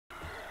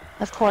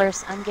Of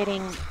course, I'm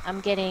getting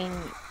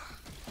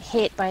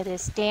hit by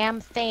this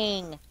damn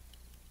thing.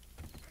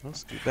 Well,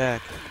 scoot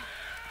back.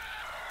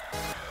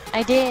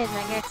 I did, and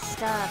I got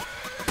stuck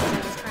because I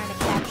was trying to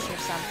capture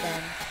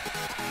something.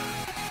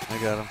 I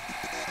got him.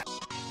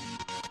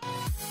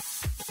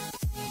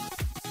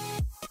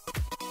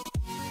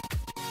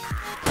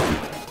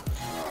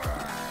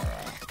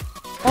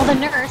 Well, the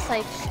nurse,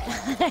 like...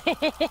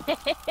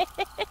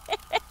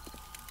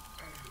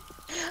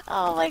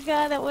 Oh my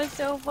god, that was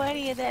so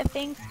funny, and that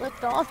thing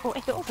flipped all the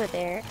way over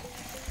there.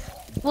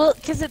 Well,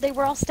 because they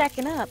were all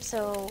stacking up,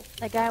 so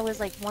the guy was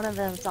like, one of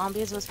the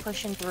zombies was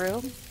pushing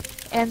through,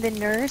 and the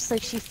nurse,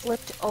 like, she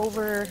flipped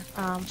over,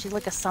 she did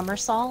like a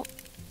somersault.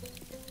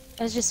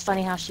 It was just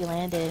funny how she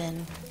landed,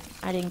 and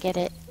I didn't get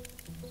it.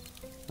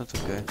 That's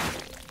okay.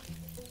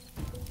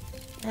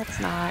 That's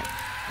not.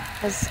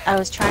 Because I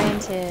was trying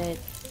to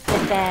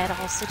get that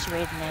all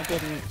situated, and I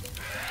didn't.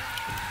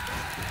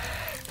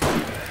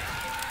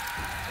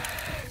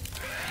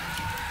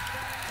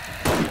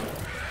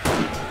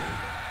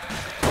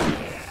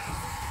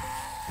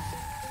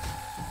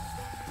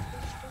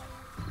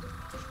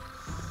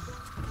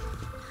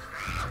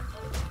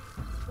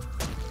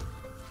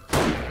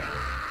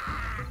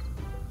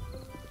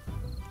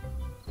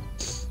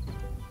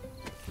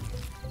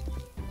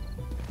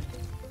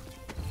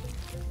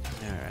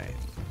 Alright.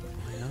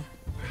 Well.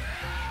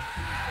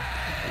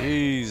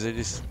 Jeez, they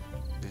just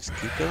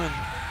keep going.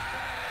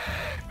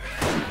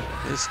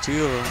 There's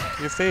two of them.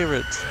 Your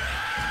favorites.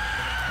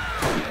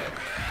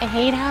 I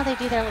hate how they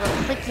do their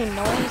little clicking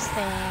noise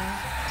thing.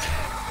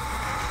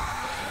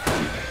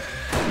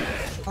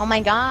 Oh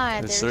my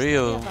god, There's there's three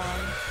of them.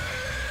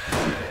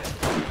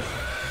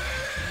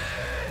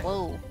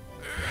 Whoa.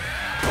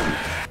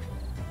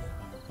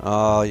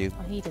 Oh, you.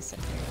 Oh, he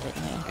disappeared,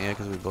 didn't he? Yeah,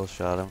 because we both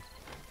shot him.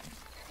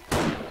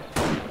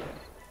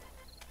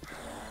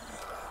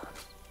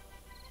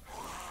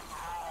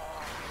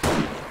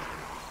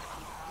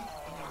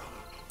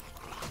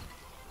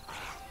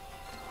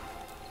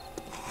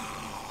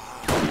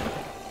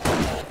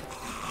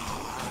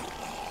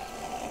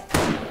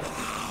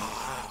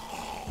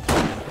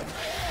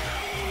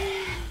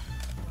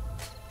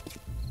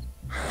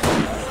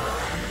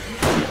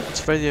 I'm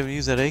surprised you haven't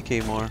used that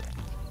AK more.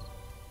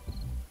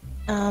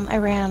 I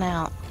ran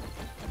out.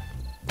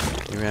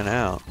 You ran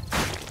out.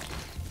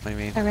 I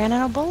mean, I ran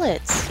out of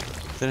bullets.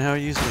 then how are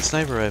you using the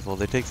sniper rifle?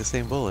 They take the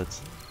same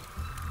bullets.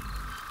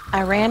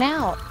 I ran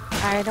out.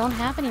 I don't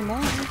have any more.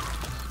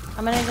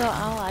 I'm gonna go.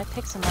 Oh, I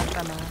picked some up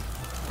from a.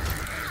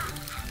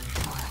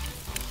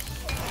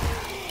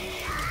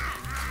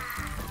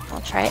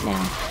 I'll try it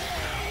now.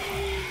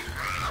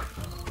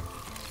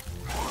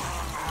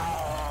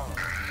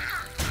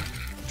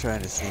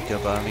 Trying to sneak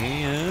up on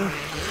me, yeah?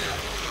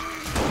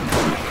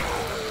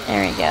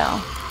 There we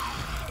go.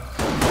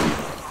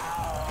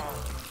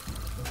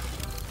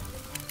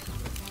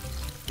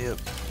 Yep,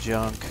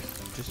 junk.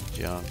 Just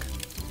junk.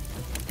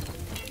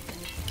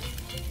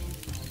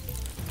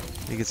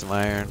 You get some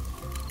iron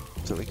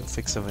so we can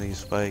fix some of these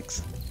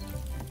spikes.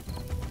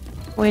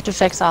 We have to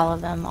fix all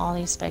of them. All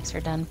these spikes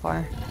are done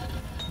for.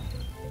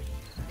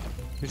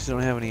 We just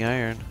don't have any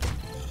iron.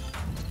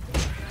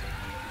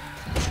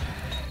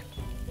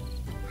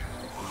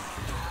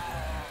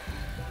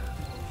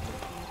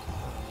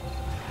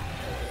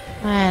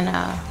 I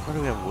know. Where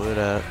do we have wood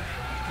at?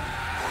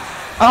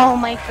 Oh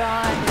my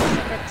god, there's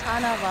like a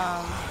ton of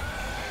them.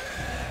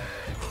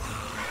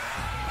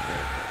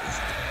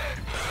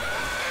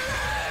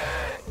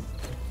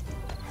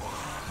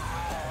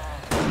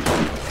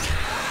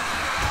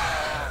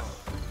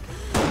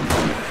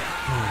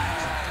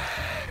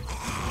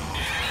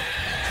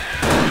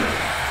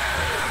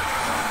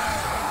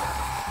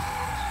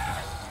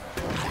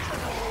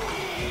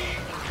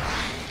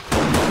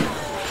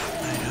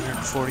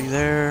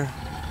 There.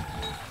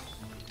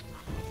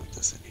 Put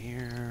this in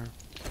here.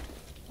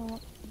 Well,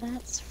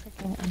 that's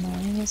freaking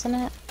annoying, isn't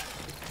it?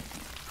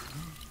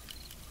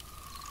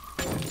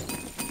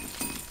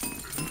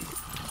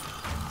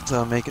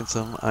 So I'm making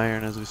some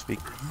iron as we speak.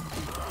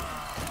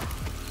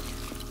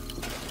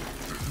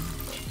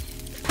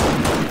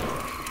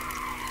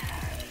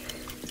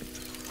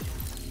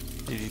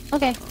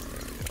 Okay.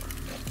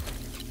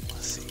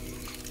 Let's see.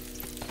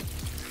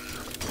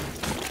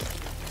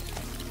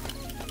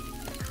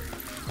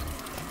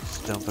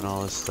 Just dumping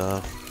all this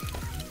stuff.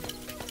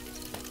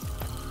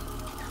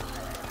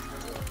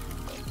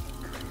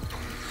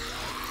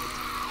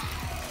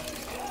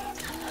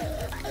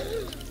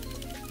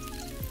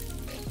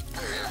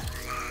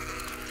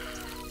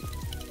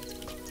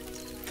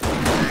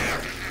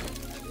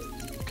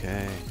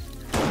 Okay.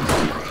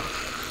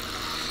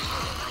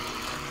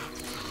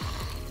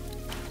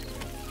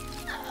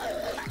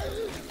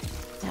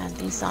 God,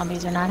 these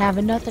zombies are not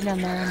having nothing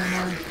in there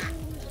anymore.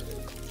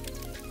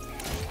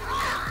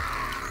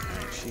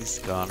 Alright, she's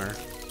goner.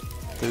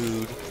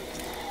 Food.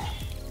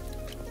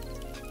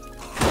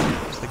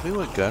 It's like we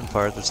want gun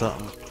parts or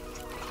something.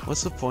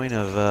 What's the point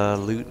of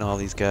looting all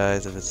these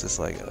guys if it's just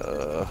like,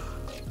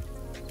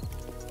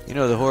 You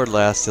know the horde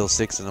lasts till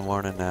 6 in the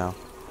morning now.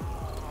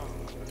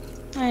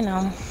 I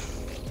know.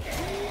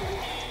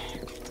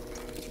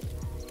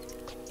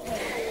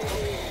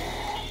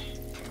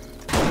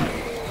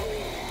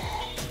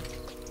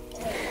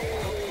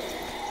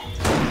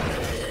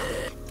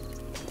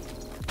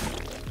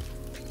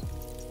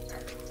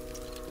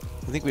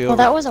 I think we Well, over.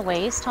 that was a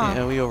waste, huh?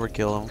 Yeah, we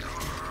overkill them.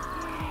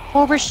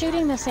 Well, we're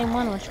shooting the same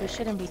one, which we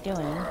shouldn't be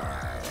doing.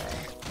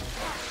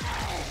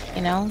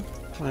 You know?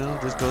 Well,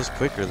 it just goes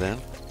quicker then.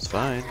 It's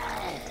fine.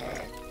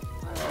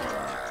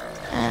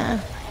 Uh.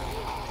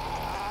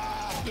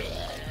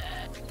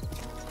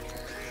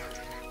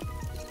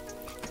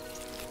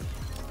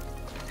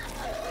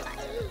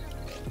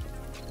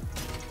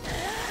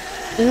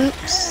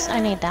 Oops, I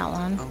need that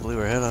one. I blew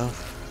her head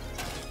off.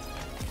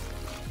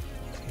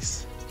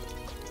 Jeez.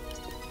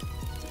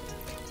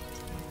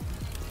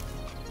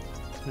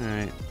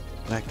 Alright,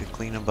 back to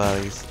cleaning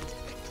bodies.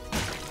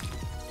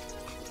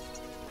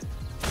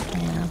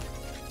 Yeah.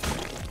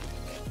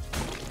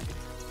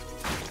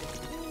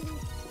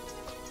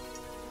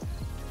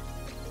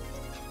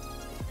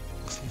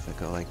 Let's see if I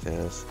go like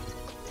this.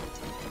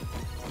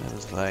 That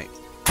was like.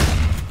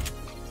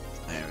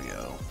 There we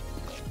go.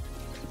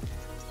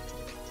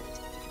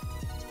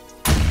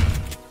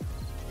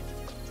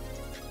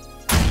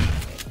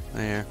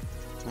 There.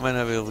 I might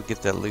not be able to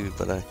get that loot,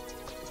 but I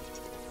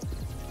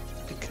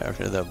got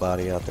rid of that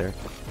body out there.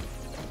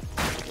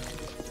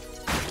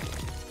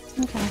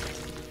 Okay.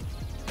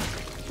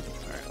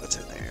 Alright, what's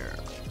in there?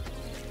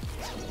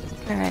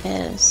 There it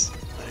is.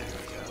 There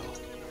we go.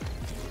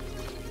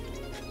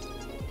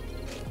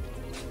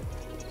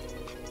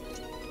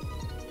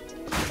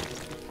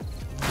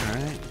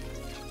 Alright.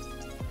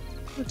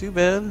 Not too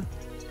bad.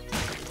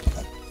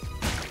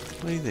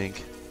 What do you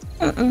think?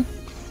 Mm-mm.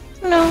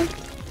 No.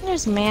 I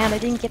was mad I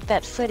didn't get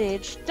that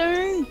footage.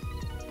 Darn!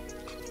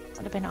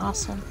 Would have been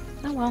awesome.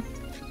 Oh well.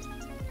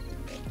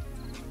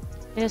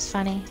 It was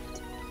funny.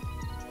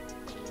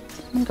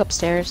 I'm gonna go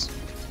upstairs.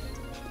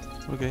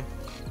 Okay.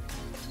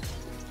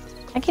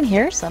 I can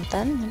hear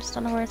something. I just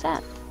don't know where it's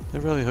at. They're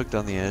really hooked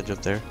on the edge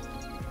up there.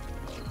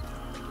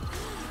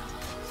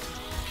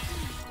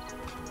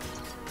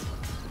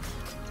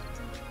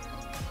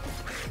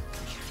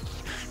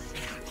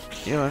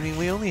 Yeah, I mean,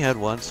 we only had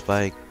one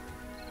spike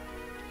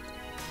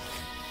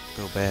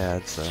go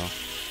bad, so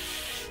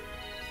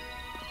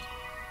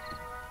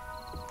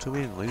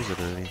we didn't lose it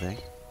or anything.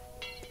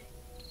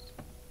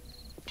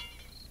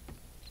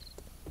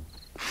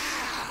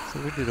 So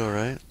we did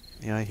alright.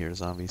 Yeah, I hear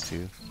zombies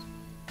too.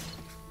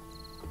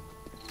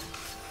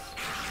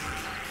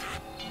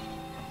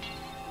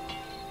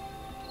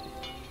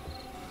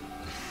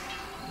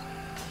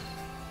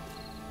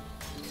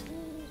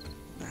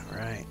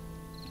 Alright.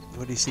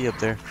 What do you see up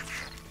there?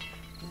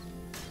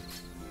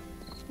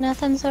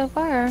 Nothing so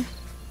far.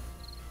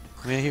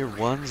 I mean, I hear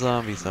one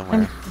zombie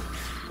somewhere.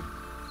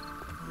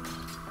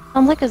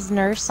 I'm like a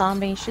nurse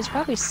zombie. She's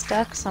probably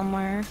stuck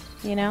somewhere,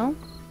 you know?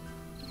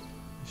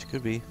 She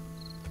could be.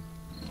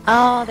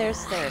 Oh, there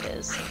it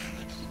is.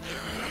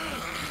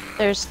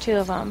 There's two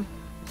of them.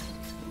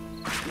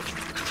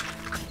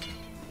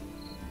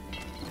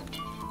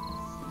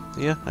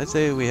 Yeah, I'd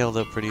say we held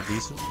up pretty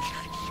decent.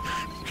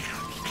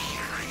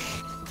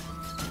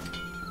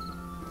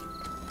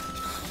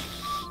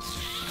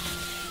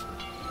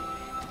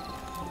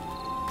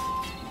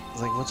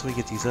 Like, once we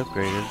get these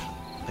upgraded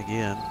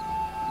again.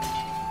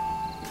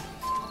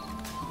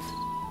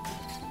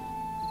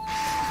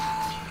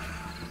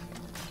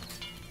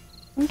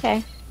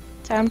 Okay.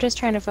 So I'm just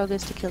trying to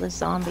focus to kill this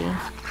zombie.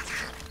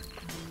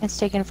 It's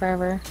taking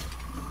forever.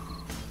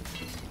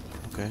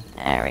 Okay.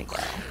 There we go.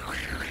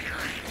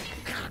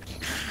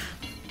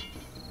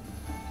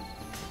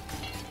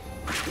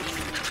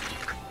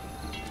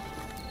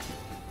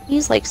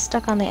 He's like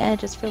stuck on the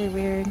edge. It's really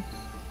weird.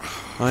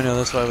 Oh, I know,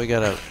 that's why we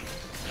gotta...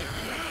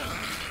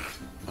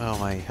 Oh,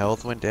 my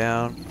health went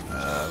down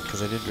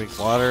because I didn't drink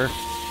water.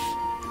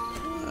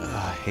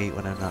 I hate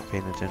when I'm not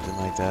paying attention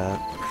like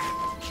that.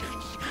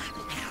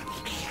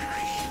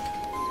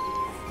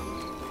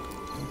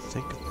 Let's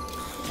take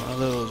one of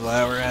those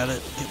while we're at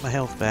it. Get my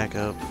health back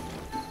up.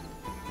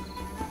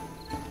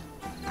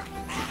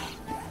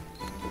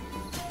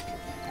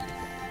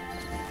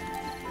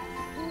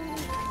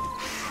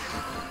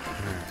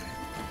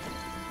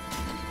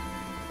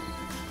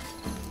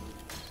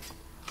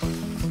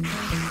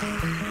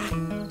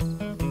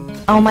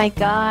 Oh my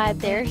god,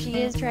 there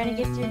she is trying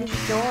to get through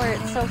this door.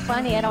 It's so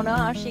funny. I don't know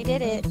how she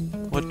did it.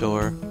 What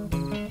door?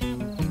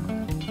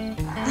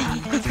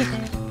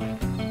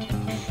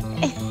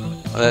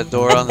 Oh, that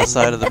door on the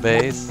side of the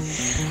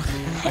base?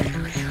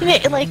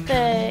 Like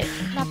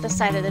not the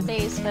side of the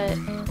base, but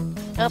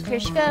up here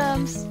she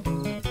comes.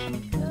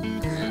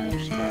 Here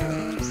she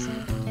comes.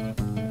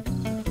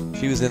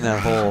 She was in that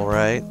hole,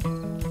 right?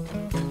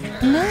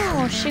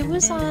 No, she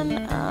was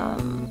on,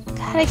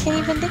 God, I can't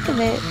even think of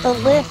it. The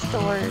lift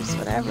doors,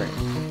 whatever.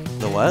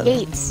 The what?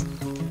 Gates.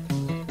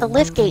 The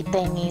lift gate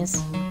thingies.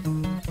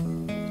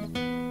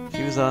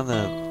 She was on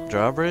the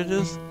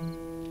drawbridges?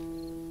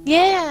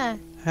 Yeah.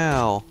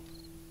 How?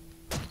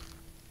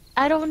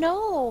 I don't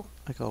know.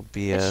 I I call But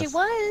she BS.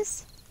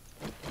 was.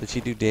 Did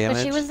she do But she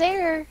damage? was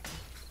there.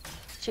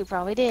 She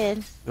probably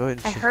did. Go ahead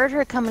and I heard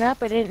her coming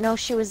up. I didn't know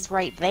she was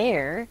right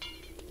there.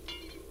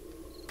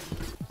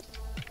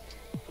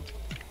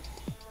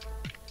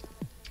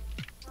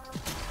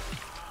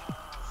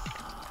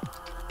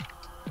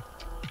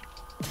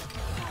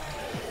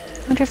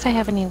 I wonder if I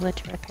have any wood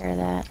to repair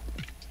that.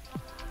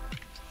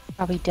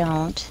 Probably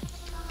don't.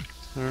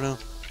 I don't know.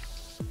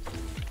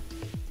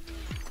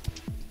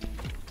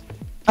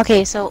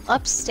 Okay, so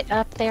up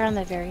there on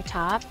the very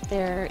top,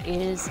 there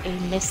is a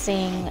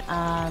missing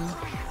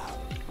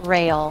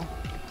rail.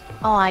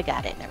 Oh, I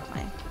got it. Never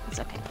mind.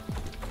 It's okay.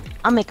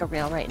 I'll make a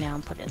rail right now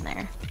and put it in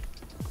there.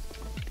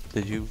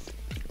 Did you?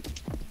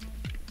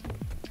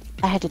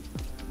 I had to...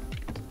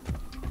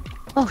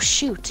 Oh,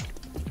 shoot.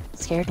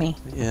 Scared me.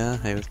 Yeah,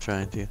 I was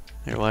trying to.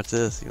 Here, watch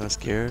this. You want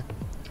scared?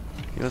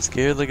 You want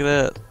scared? Look at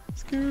that.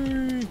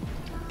 Scary.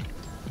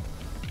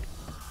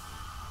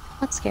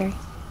 What's scary?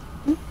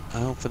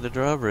 I opened the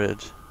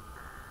drawbridge.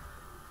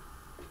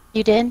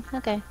 You did?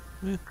 Okay.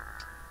 Yeah.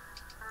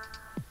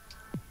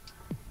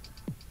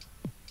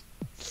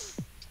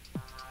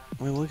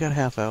 Well, we got a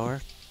half hour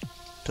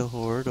to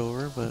hoard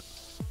over, but...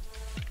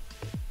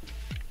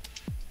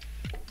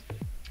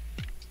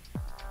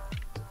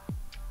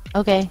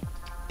 Okay.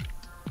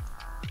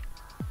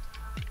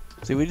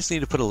 See, we just need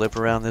to put a lip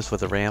around this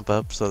with a ramp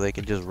up so they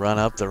can just run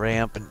up the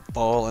ramp and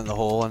fall in the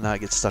hole and not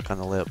get stuck on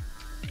the lip.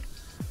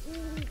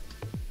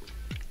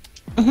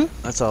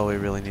 That's all we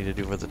really need to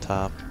do for the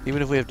top.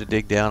 Even if we have to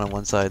dig down on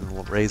one side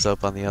and raise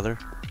up on the other,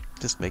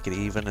 just make it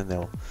even and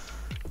they'll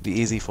be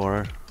easy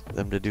for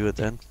them to do it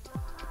then.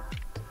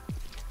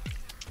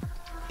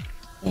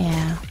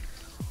 Yeah.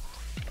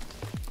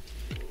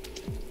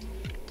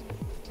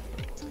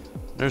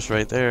 There's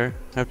right there.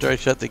 After I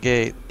shut the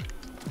gate.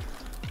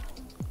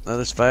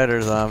 Another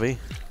spider zombie.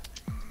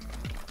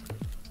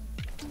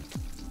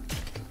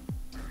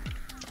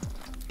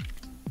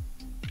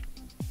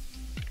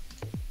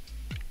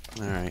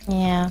 Alright.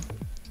 Yeah.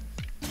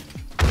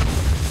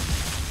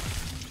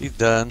 She's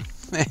done.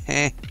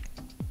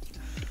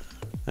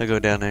 I'll go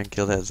down there and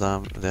kill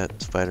that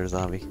spider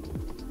zombie.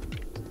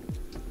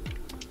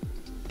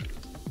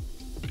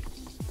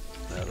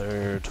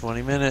 Another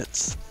 20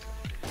 minutes.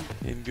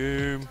 In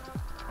game.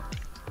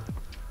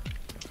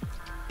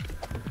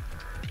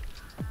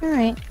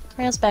 Alright.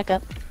 Rail's back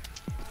up.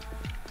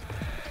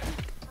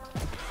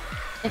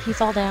 Did he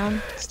fall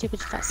down?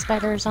 Stupid fat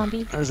spider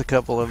zombie? There's a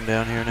couple of them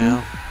down here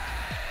now.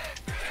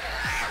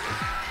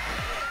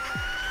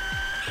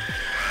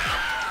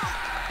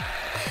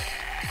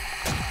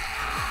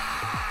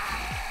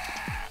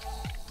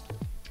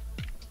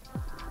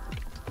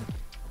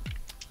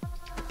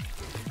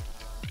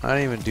 I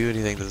didn't even do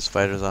anything to the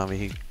spider zombie.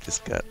 He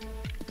just got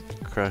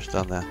crushed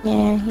on the.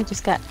 Yeah, he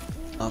just got.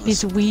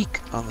 He's weak.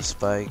 On the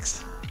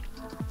spikes.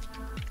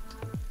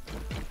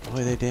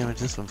 Boy, they damaged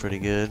this one pretty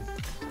good.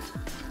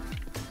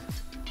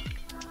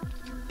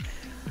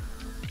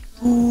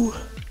 Ooh.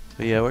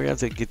 But yeah, we're gonna have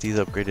to get these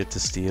upgraded to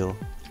steel.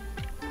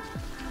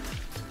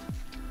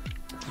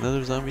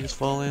 Another zombie just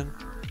fall in?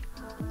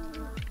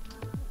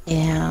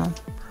 Yeah.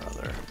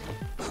 Brother.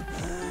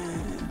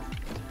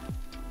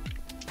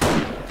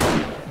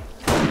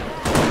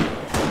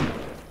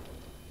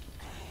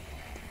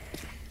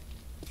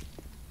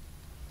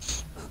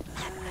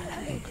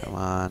 Oh, come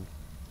on.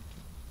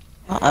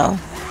 Uh-oh.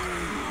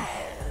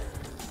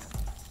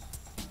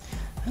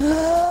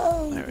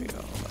 There we go.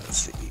 Let's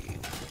see.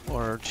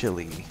 More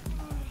chili.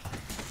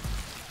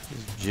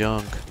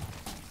 Junk.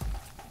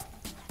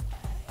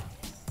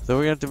 So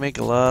we're gonna have to make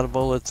a lot of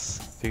bullets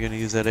if you're gonna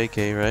use that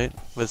AK, right?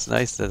 But it's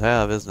nice to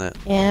have, isn't it?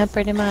 Yeah,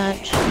 pretty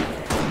much.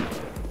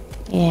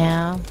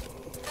 Yeah.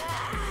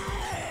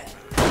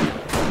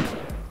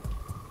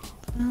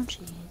 Oh,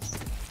 jeez.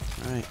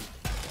 Alright.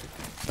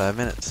 5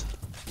 minutes.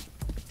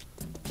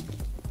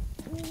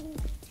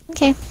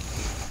 Okay.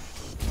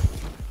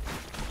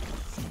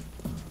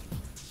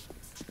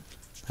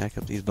 Pack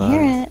up these Hear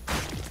bottles. it.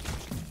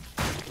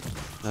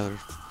 Another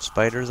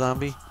spider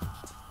zombie.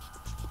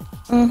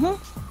 Mm-hmm.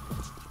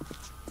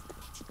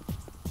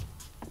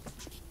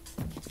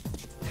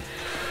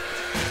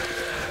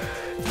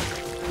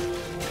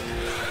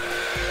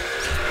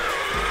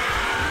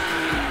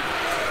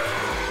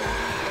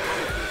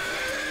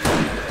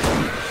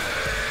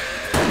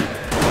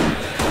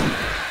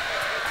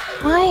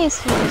 Why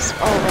is he just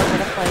all over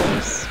the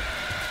place?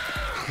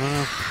 I don't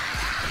know.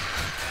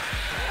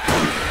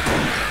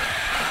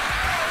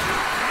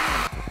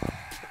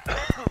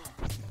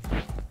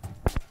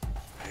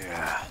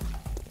 Yeah.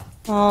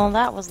 Oh,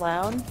 that was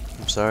loud.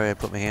 I'm sorry I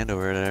put my hand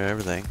over it and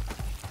everything.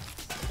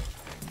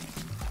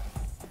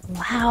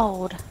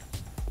 Loud.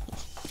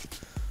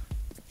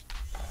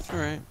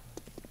 Alright.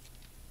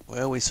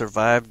 Well, we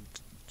survived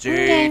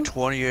day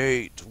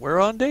 28. We're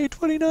on day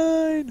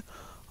 29.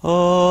 Let's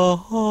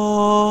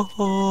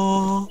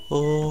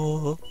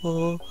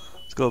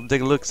go up and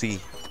take a look-see.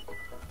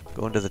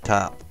 Going to the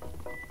top.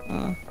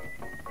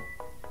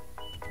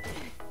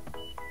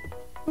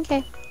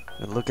 Okay.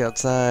 And look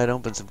outside,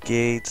 open some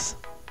gates.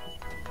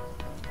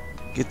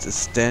 Get the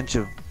stench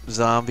of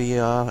zombie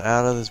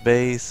out of this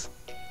base.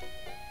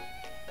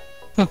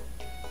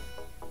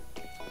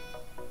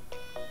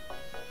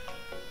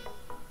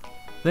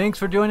 Thanks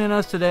for joining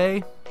us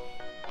today.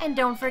 And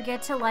don't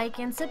forget to like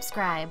and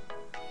subscribe.